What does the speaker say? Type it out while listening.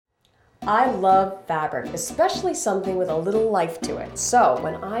I love fabric, especially something with a little life to it. So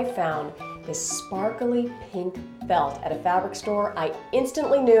when I found this sparkly pink felt at a fabric store, I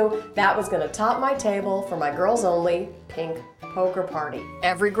instantly knew that was going to top my table for my girls only pink poker party.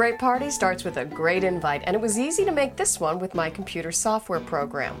 Every great party starts with a great invite, and it was easy to make this one with my computer software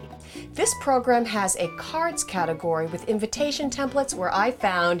program. This program has a cards category with invitation templates where I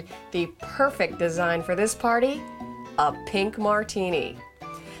found the perfect design for this party, a pink martini.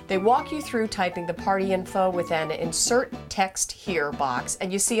 They walk you through typing the party info with an insert text here box,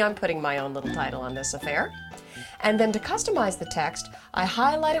 and you see I'm putting my own little title on this affair. And then to customize the text, I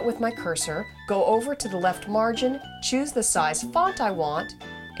highlight it with my cursor, go over to the left margin, choose the size font I want,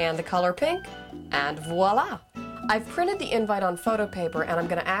 and the color pink, and voila! I've printed the invite on photo paper and I'm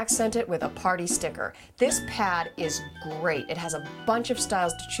going to accent it with a party sticker. This pad is great. It has a bunch of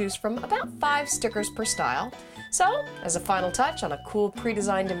styles to choose from, about 5 stickers per style. So, as a final touch on a cool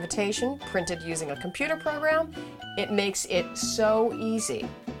pre-designed invitation printed using a computer program, it makes it so easy.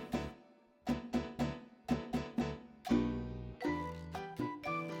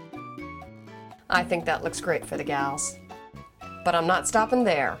 I think that looks great for the gals. But I'm not stopping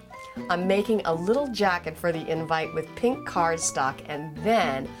there. I'm making a little jacket for the invite with pink cardstock, and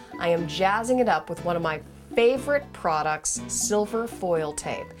then I am jazzing it up with one of my favorite products, silver foil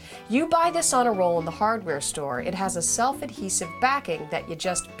tape. You buy this on a roll in the hardware store. It has a self-adhesive backing that you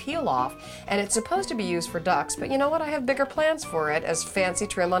just peel off, and it's supposed to be used for ducks, but you know what? I have bigger plans for it as fancy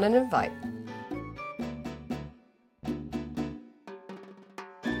trim on an invite.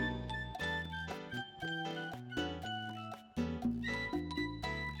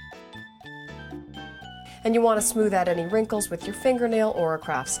 And you want to smooth out any wrinkles with your fingernail or a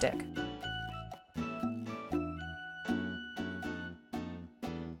craft stick.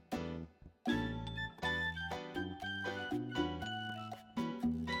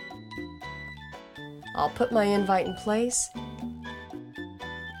 I'll put my invite in place.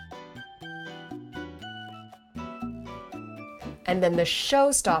 And then the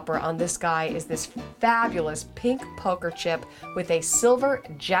showstopper on this guy is this fabulous pink poker chip with a silver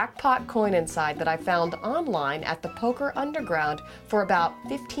jackpot coin inside that I found online at the Poker Underground for about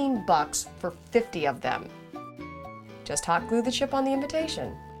 15 bucks for 50 of them. Just hot glue the chip on the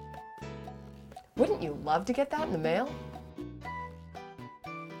invitation. Wouldn't you love to get that in the mail?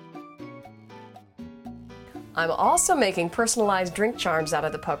 I'm also making personalized drink charms out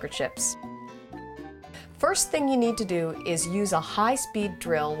of the poker chips. First thing you need to do is use a high-speed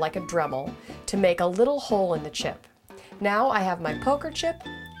drill like a Dremel to make a little hole in the chip. Now I have my poker chip,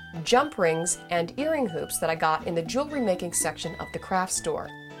 jump rings, and earring hoops that I got in the jewelry making section of the craft store.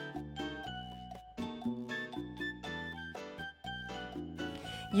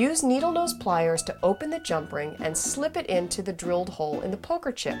 Use needle nose pliers to open the jump ring and slip it into the drilled hole in the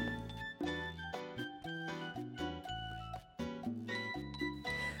poker chip.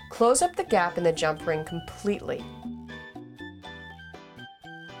 Close up the gap in the jump ring completely.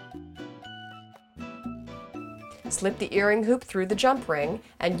 Slip the earring hoop through the jump ring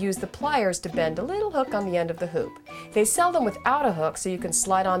and use the pliers to bend a little hook on the end of the hoop. They sell them without a hook so you can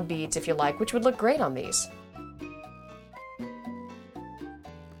slide on beads if you like, which would look great on these.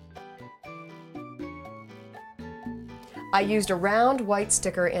 I used a round white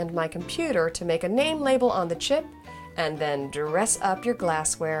sticker and my computer to make a name label on the chip, and then dress up your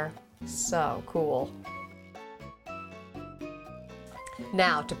glassware. So cool.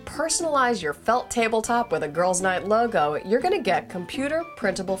 Now, to personalize your felt tabletop with a Girls Night logo, you're going to get computer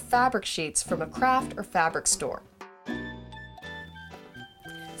printable fabric sheets from a craft or fabric store.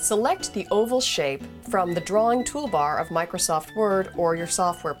 Select the oval shape from the drawing toolbar of Microsoft Word or your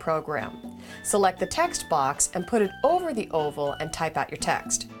software program. Select the text box and put it over the oval and type out your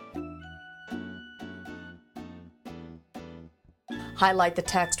text. Highlight the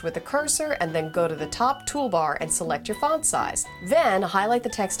text with the cursor and then go to the top toolbar and select your font size. Then highlight the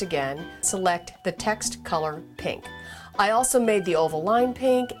text again, select the text color pink. I also made the oval line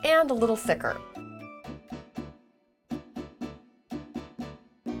pink and a little thicker.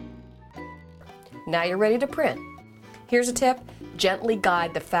 Now you're ready to print. Here's a tip: gently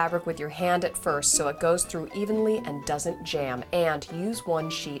guide the fabric with your hand at first so it goes through evenly and doesn't jam, and use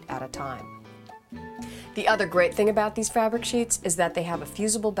one sheet at a time. The other great thing about these fabric sheets is that they have a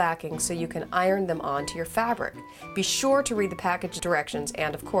fusible backing so you can iron them onto your fabric. Be sure to read the package directions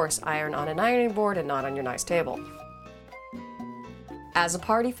and, of course, iron on an ironing board and not on your nice table. As a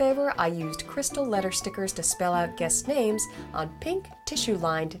party favor, I used crystal letter stickers to spell out guest names on pink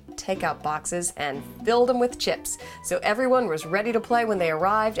tissue-lined takeout boxes and filled them with chips, so everyone was ready to play when they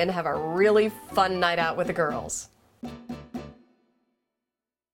arrived and have a really fun night out with the girls.